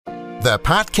The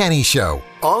Pat Kenny Show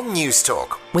on News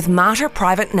Talk. With Mater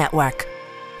Private Network.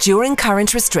 During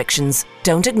current restrictions,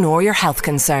 don't ignore your health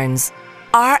concerns.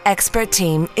 Our expert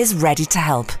team is ready to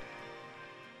help.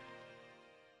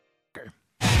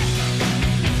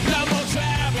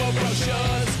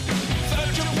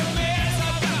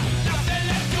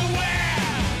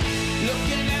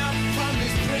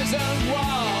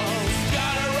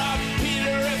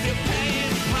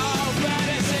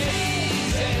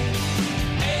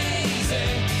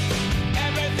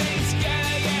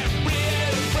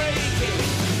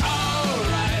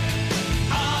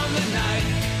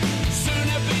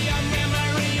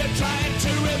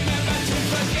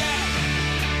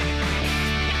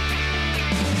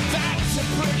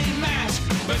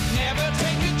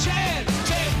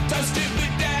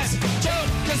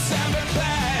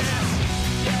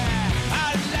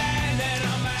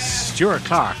 Stuart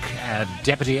Clark,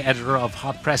 Deputy Editor of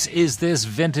Hot Press. Is this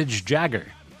vintage Jagger?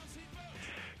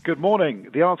 Good morning.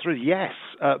 The answer is yes.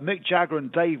 Mick Jagger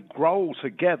and Dave Grohl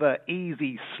together,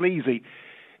 Easy Sleazy.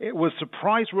 It was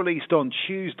surprise released on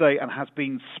Tuesday and has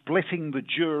been splitting the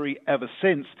jury ever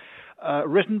since.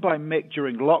 Written by Mick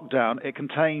during lockdown, it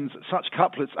contains such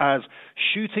couplets as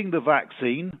 "shooting the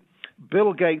vaccine,"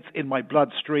 "Bill Gates in my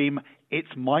bloodstream,"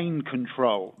 "it's mind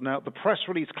control." Now, the press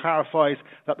release clarifies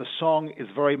that the song is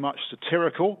very much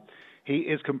satirical. He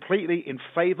is completely in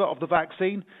favour of the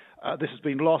vaccine. This has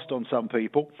been lost on some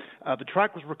people. The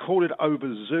track was recorded over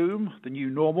Zoom, the new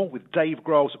normal, with Dave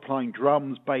Grohl supplying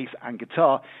drums, bass and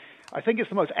guitar. I think it's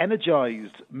the most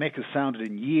energised Mick has sounded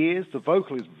in years. The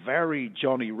vocal is very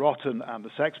Johnny Rotten and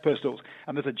the Sex Pistols,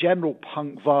 and there's a general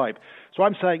punk vibe. So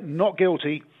I'm saying not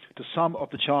guilty to some of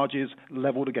the charges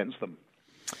levelled against them.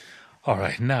 All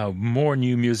right, now more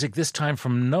new music, this time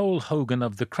from Noel Hogan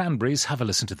of the Cranberries. Have a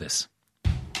listen to this.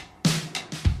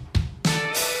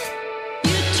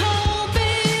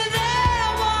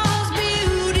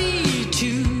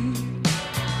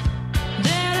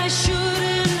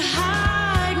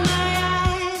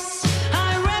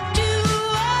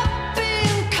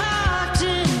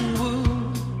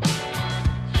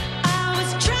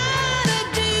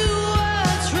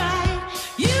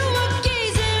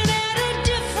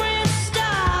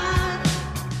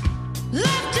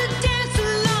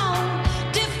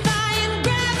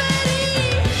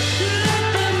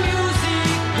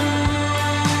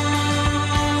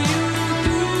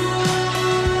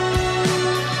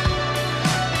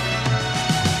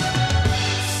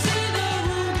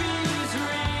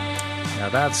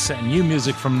 That's new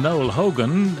music from Noel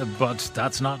Hogan, but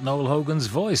that's not Noel Hogan's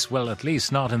voice. Well, at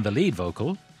least not in the lead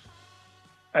vocal.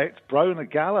 It's Brona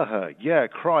Gallagher. Yeah,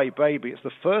 Cry Baby. It's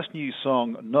the first new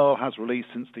song Noel has released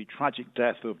since the tragic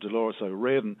death of Dolores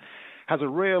O'Riordan. Has a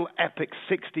real epic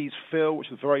 60s feel,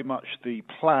 which is very much the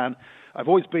plan. I've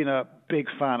always been a big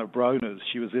fan of Brona's.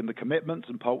 She was in The Commitments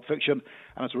and Pulp Fiction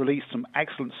and has released some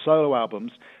excellent solo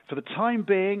albums. For the time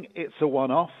being, it's a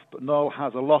one-off, but Noel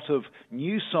has a lot of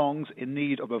new songs in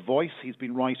need of a voice. He's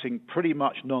been writing pretty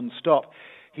much non-stop.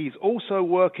 He's also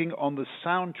working on the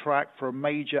soundtrack for a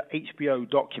major HBO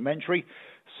documentary,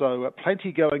 so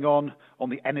plenty going on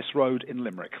the Ennis Road in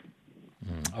Limerick.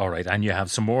 All right, and you have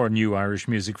some more new Irish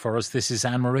music for us. This is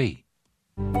Anne-Marie.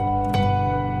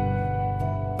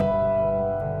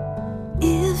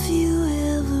 If you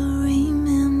ever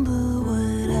remember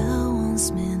what I once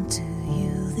meant to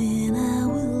you, then I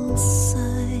will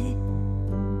sigh.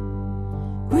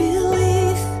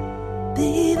 Relief,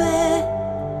 baby.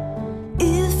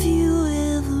 If you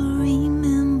ever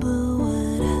remember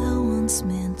what I once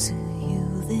meant to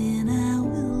you, then I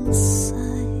will sigh.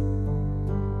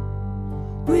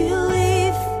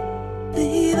 Relief,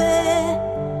 baby.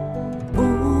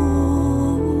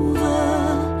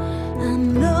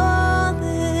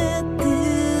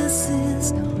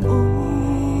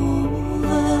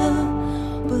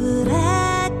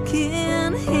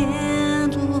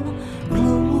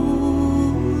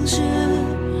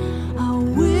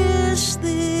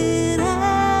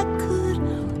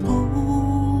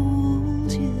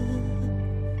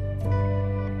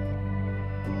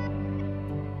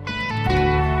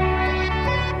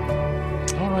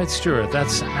 Stuart,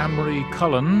 that's Anne-Marie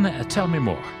Cullen. Tell me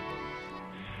more.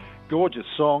 Gorgeous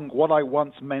song, What I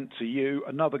Once Meant to You,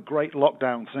 another great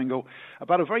lockdown single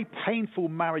about a very painful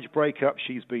marriage breakup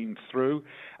she's been through.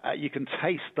 You can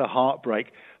taste the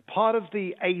heartbreak. Part of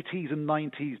the 80s and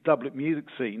 90s Dublin music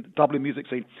scene,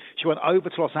 she went over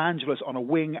to Los Angeles on a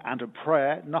wing and a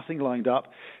prayer, nothing lined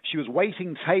up. She was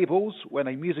waiting tables when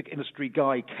a music industry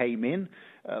guy came in.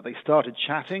 They started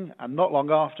chatting, and not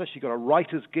long after, she got a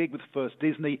writer's gig with first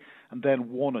Disney and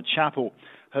then Warner Chappell.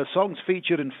 Her songs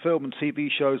featured in film and TV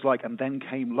shows like And Then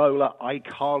Came Lola,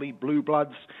 iCarly, Blue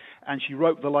Bloods, and she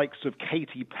wrote the likes of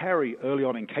Katy Perry early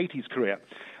on in Katy's career.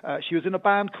 She was in a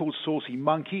band called Saucy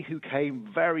Monkey, who came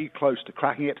very close to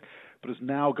cracking it, but has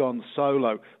now gone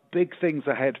solo. Big things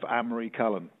ahead for Anne-Marie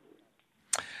Cullen.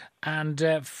 And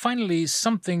finally,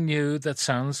 something new that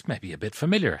sounds maybe a bit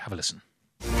familiar. Have a listen.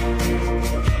 Sorrows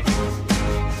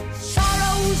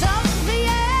of the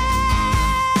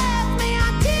earth, may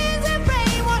our tears of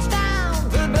rain wash down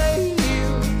the bay.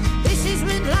 This is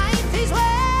when life is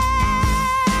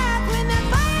worth, when the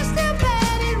fire still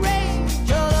burning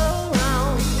rage all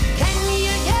around. Can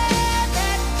you hear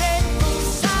that dreadful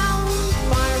sound?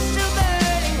 Fire still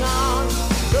burning on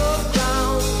the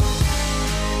ground.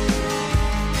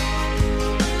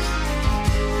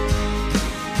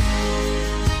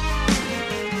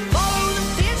 Follow the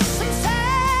fearsome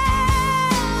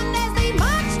sound as they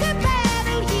march to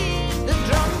battle. Hear the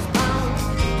drums pound.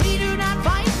 We do not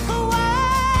fight for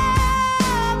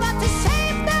war, but to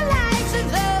save the lives of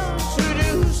those who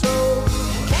do so.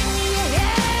 Can you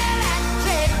hear that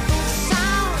dreadful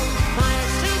sound? Fire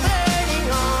still burning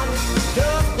on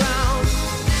the ground.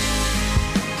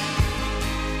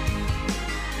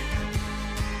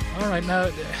 All right, now,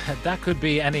 that could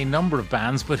be any number of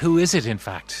bands, but who is it, in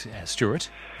fact, Stuart?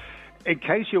 In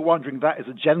case you're wondering, that is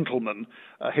a gentleman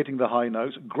hitting the high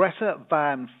notes. Greta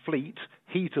Van Fleet,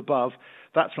 Heat Above.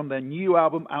 That's from their new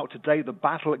album out today, The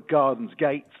Battle at Gardens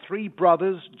Gate. Three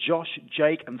brothers, Josh,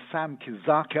 Jake and Sam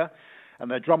Kizaka,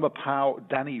 and their drummer pal,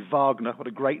 Danny Wagner. What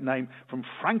a great name, from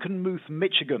Frankenmuth,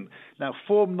 Michigan. Now,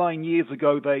 formed 9 years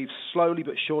ago, they've slowly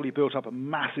but surely built up a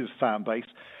massive fan base.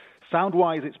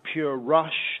 Sound-wise, it's pure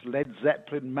Rush, Led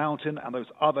Zeppelin, Mountain, and those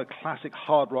other classic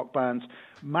hard rock bands.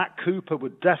 Matt Cooper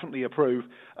would definitely approve.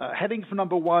 Heading for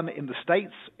number one in the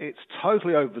States, it's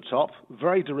totally over the top,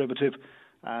 very derivative,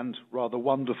 and rather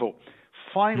wonderful.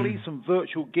 Finally, some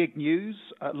virtual gig news.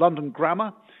 London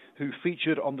Grammar, who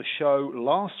featured on the show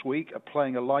last week, are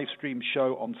playing a live stream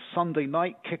show on Sunday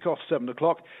night, kick-off 7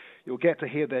 o'clock. You'll get to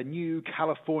hear their new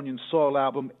Californian Soil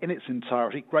album in its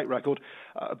entirety. Great record.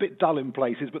 A bit dull in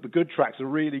places, but the good tracks are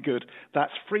really good.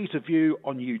 That's free to view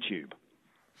on YouTube.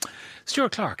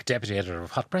 Stuart Clark, Deputy Editor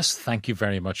of Hot Press, thank you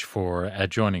very much for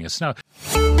joining us. Now,